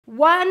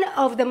One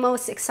of the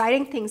most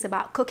exciting things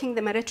about cooking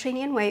the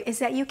Mediterranean way is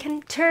that you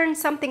can turn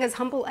something as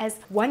humble as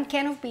one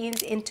can of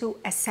beans into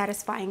a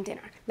satisfying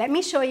dinner. Let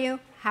me show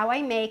you how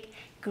I make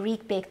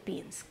Greek baked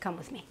beans. Come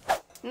with me.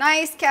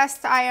 Nice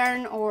cast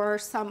iron or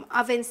some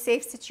oven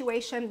safe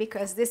situation,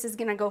 because this is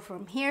gonna go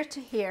from here to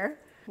here.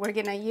 We're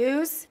gonna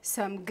use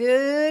some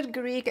good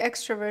Greek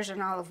extra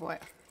virgin olive oil.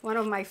 One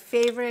of my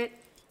favorite,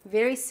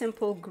 very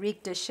simple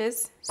Greek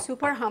dishes,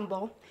 super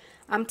humble.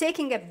 I'm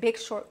taking a big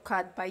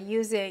shortcut by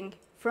using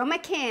from a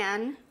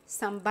can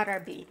some butter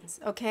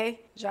beans, okay?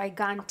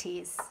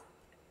 Gigantes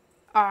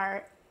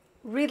are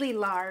really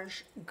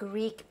large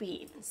Greek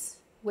beans,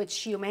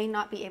 which you may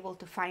not be able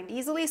to find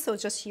easily, so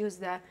just use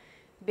the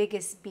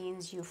biggest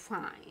beans you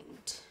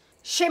find.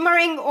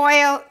 Shimmering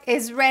oil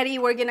is ready.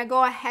 We're gonna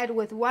go ahead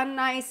with one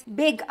nice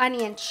big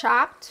onion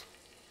chopped.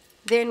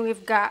 Then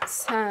we've got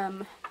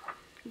some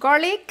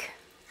garlic.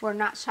 We're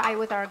not shy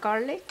with our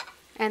garlic.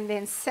 And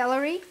then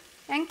celery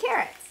and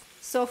carrots.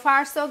 So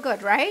far, so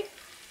good, right?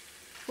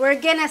 We're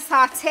gonna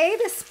saute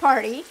this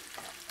party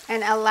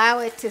and allow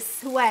it to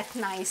sweat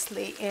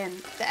nicely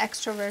in the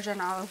extra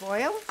virgin olive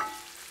oil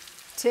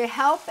to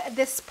help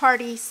this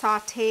party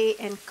saute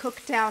and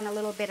cook down a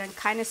little bit and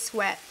kind of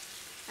sweat.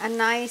 A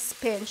nice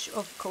pinch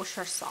of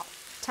kosher salt.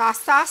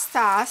 Toss, toss,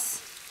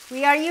 toss.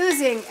 We are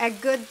using a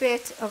good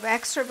bit of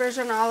extra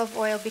virgin olive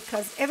oil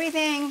because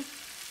everything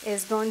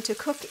is going to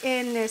cook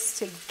in this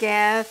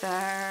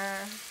together.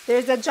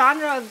 There's a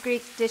genre of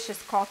Greek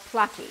dishes called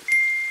plaki,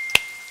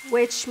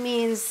 which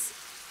means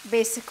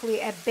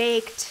basically a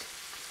baked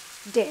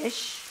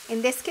dish.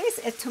 In this case,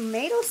 a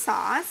tomato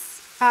sauce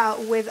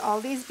with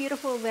all these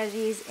beautiful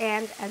veggies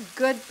and a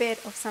good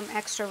bit of some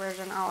extra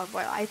virgin olive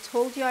oil. I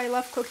told you I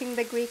love cooking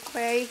the Greek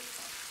way,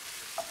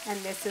 and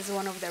this is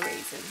one of the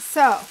reasons.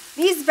 So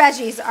these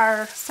veggies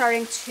are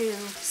starting to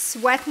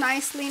sweat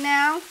nicely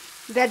now.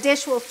 The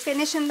dish will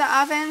finish in the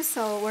oven,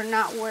 so we're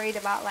not worried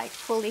about like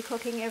fully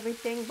cooking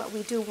everything, but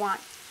we do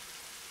want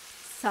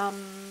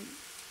some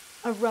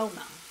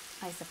aroma,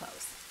 I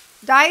suppose.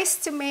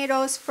 Diced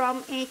tomatoes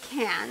from a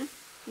can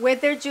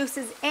with their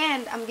juices,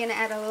 and I'm gonna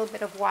add a little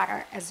bit of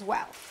water as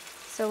well.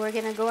 So we're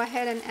gonna go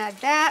ahead and add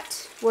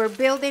that. We're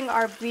building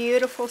our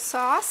beautiful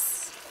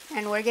sauce,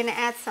 and we're gonna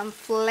add some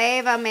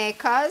flavor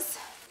makers.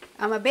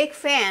 I'm a big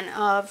fan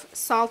of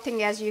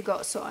salting as you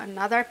go, so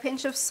another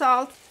pinch of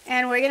salt.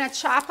 And we're gonna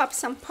chop up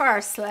some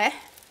parsley.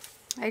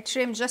 I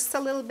trimmed just a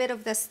little bit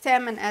of the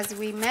stem, and as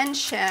we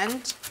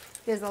mentioned,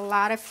 there's a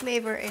lot of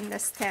flavor in the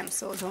stem,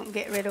 so don't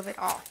get rid of it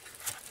all.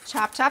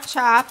 Chop, chop,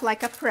 chop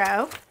like a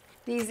pro.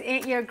 These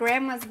ain't your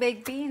grandma's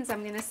baked beans,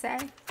 I'm gonna say.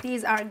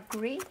 These are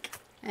Greek,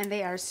 and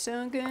they are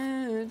so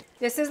good.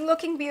 This is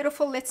looking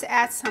beautiful. Let's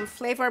add some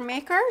flavor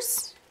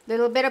makers.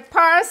 Little bit of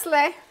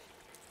parsley,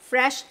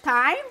 fresh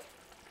thyme,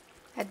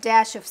 a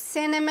dash of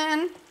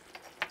cinnamon,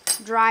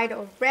 dried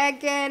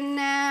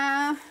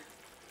oregano,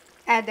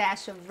 a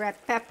dash of red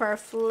pepper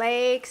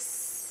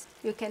flakes.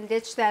 You can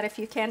ditch that if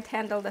you can't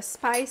handle the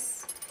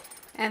spice.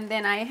 And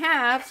then I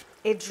have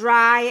a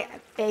dry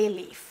bay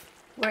leaf.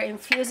 We're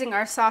infusing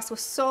our sauce with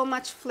so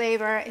much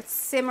flavor. It's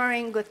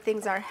simmering, good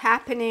things are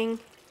happening.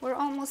 We're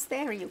almost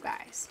there, you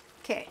guys.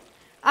 Okay,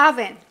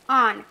 oven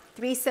on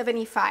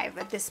 375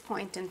 at this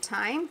point in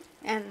time.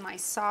 And my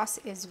sauce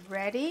is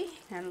ready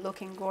and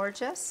looking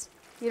gorgeous.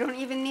 You don't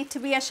even need to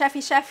be a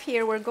chefy chef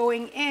here. We're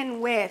going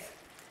in with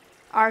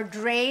our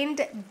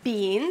drained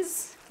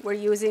beans. We're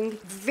using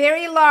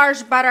very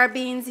large butter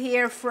beans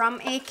here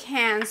from a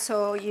can,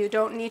 so you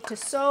don't need to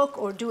soak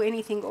or do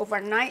anything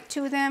overnight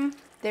to them.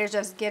 They're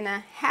just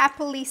gonna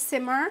happily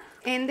simmer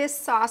in this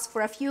sauce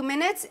for a few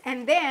minutes,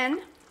 and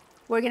then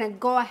we're gonna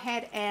go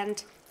ahead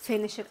and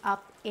finish it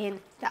up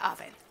in the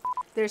oven.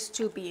 There's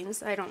two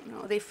beans. I don't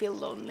know, they feel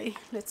lonely.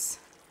 Let's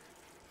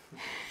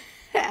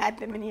add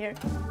them in here.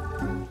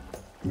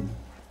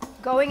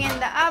 Going in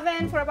the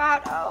oven for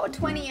about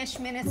 20-ish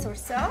minutes or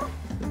so.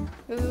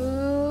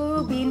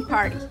 Ooh, bean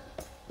party.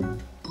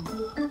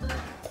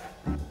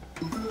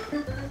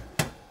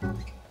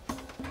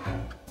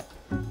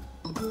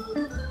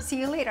 See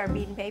you later,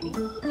 bean baby.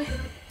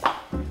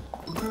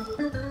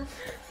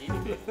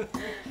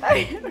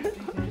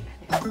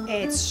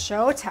 It's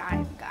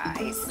showtime,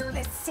 guys.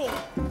 Let's see.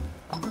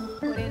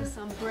 Put in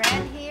some bread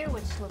here,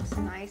 which looks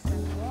nice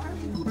and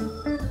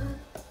warm.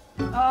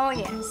 Oh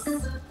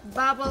yes,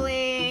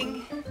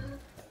 bubbling.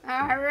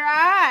 All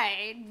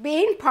right,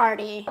 bean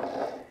party.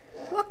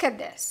 Look at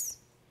this.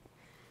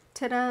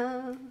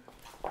 Ta-da.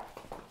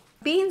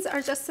 Beans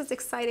are just as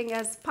exciting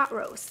as pot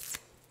roasts,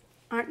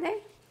 aren't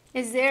they?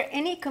 Is there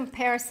any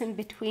comparison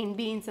between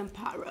beans and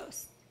pot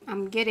roast?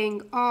 I'm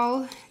getting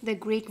all the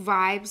Greek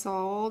vibes,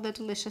 all the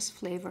delicious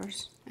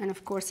flavors, and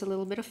of course a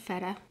little bit of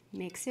feta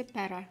makes it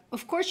better.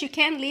 Of course you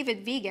can leave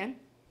it vegan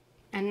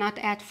and not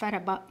add feta,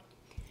 but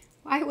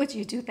why would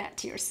you do that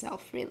to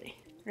yourself, really?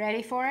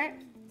 Ready for it?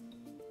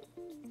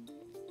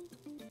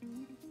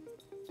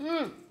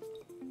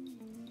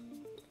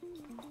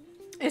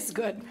 It's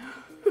good.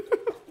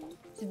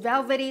 It's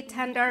velvety,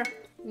 tender,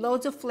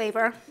 loads of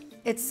flavor.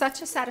 It's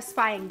such a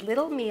satisfying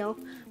little meal,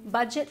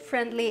 budget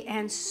friendly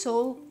and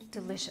so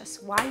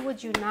delicious. Why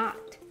would you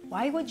not?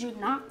 Why would you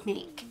not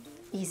make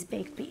these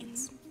baked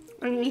beans?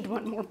 I need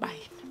one more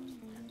bite.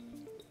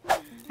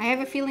 I have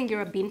a feeling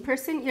you're a bean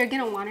person. You're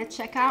gonna wanna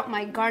check out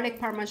my garlic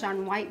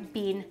parmesan white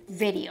bean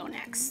video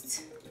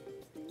next,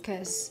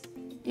 because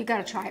you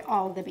gotta try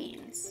all the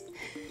beans.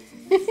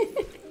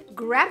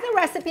 Grab the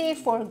recipe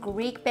for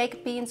Greek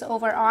baked beans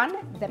over on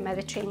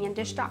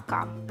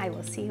themediterraneandish.com. I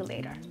will see you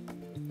later.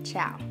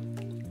 Ciao.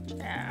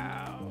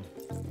 Ciao.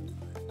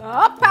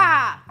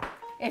 Opa!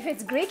 If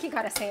it's Greek, you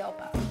gotta say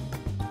opa.